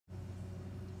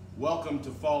Welcome to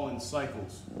Fallen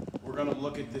Cycles. We're going to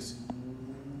look at this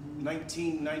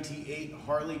 1998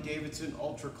 Harley-Davidson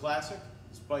Ultra Classic.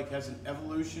 This bike has an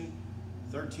Evolution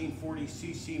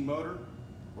 1340cc motor,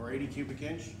 or 80 cubic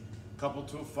inch, coupled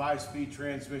to a 5-speed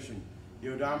transmission.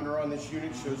 The odometer on this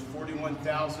unit shows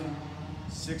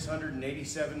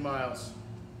 41,687 miles.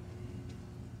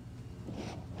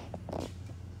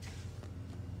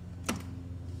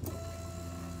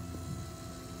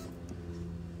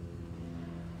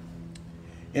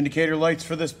 Indicator lights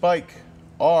for this bike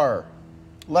are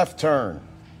left turn,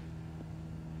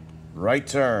 right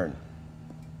turn,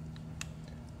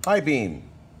 high beam,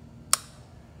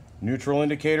 neutral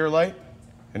indicator light,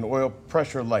 and oil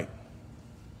pressure light.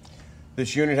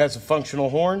 This unit has a functional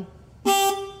horn.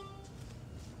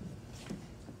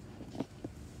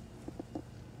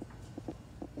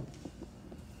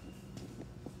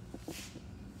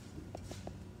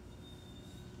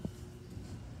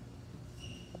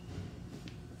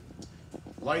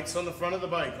 Lights on the front of the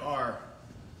bike are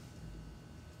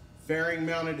fairing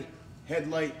mounted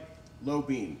headlight low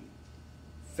beam,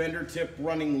 fender tip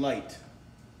running light,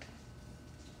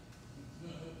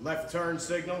 left turn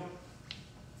signal,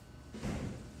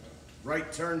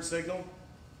 right turn signal,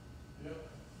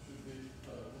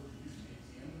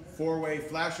 four-way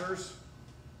flashers,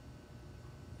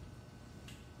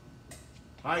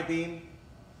 high beam,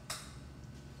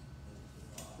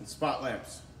 and spot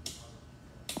lamps.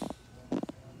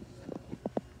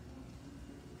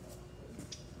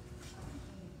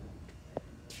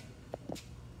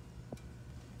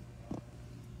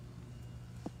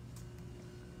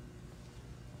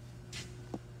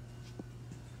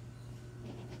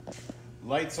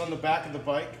 Lights on the back of the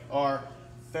bike are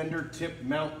fender tip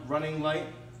mount running light,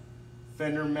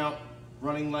 fender mount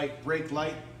running light brake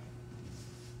light,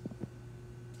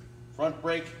 front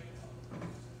brake,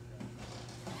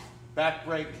 back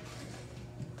brake,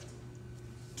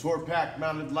 tour pack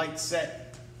mounted light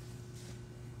set,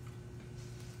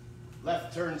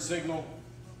 left turn signal,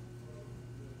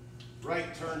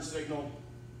 right turn signal,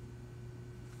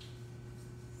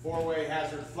 four-way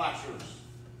hazard flashers.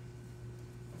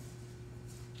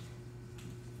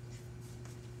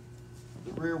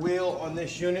 The rear wheel on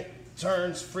this unit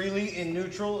turns freely in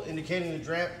neutral, indicating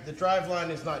the drive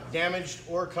line is not damaged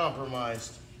or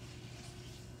compromised.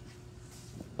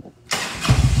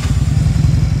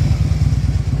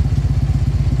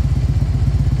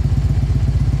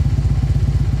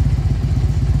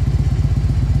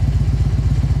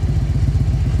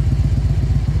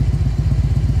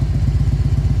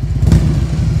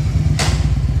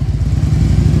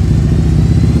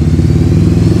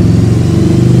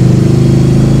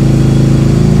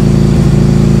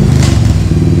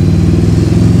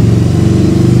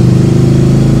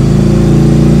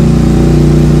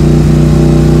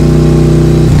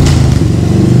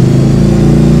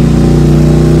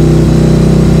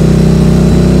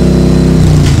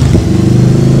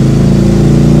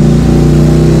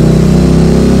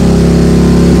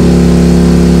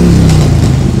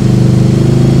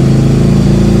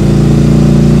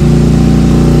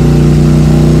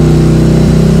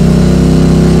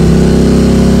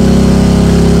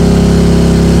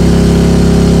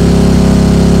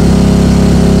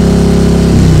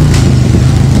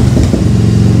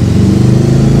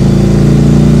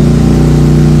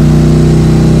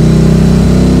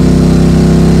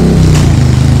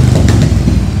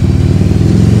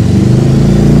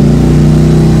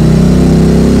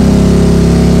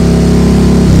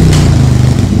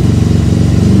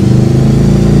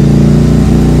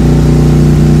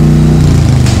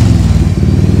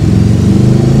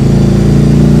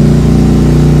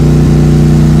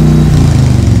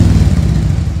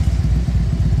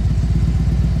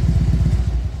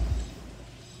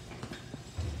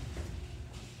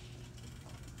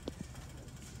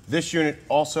 This unit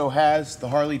also has the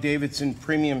Harley-Davidson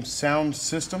premium sound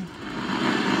system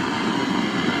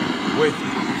with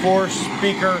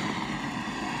 4-speaker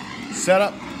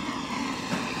setup.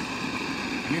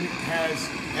 Unit has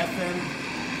FM,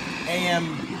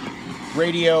 AM,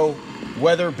 radio,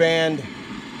 weather band,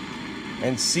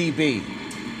 and CB.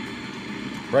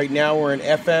 Right now we're in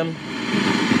FM.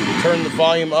 Turn the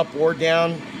volume up or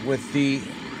down with the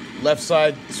left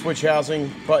side switch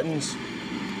housing buttons.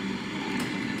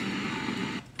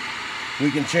 We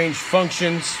can change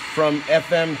functions from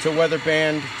FM to weather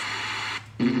band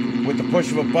with the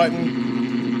push of a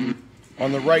button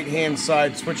on the right-hand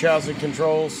side switch housing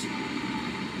controls.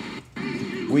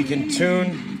 We can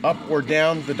tune up or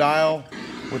down the dial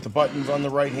with the buttons on the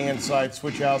right-hand side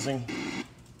switch housing.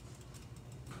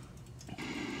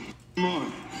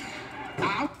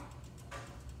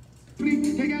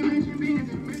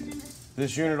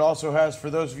 This unit also has, for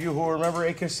those of you who remember,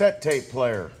 a cassette tape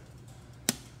player.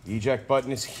 The eject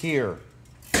button is here.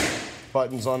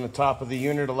 Buttons on the top of the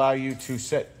unit allow you to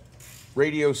set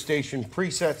radio station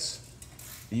presets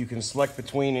that you can select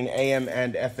between in AM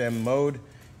and FM mode. You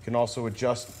can also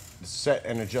set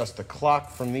and adjust the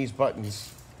clock from these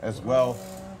buttons as well.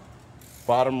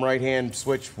 Bottom right hand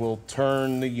switch will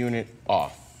turn the unit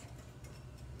off.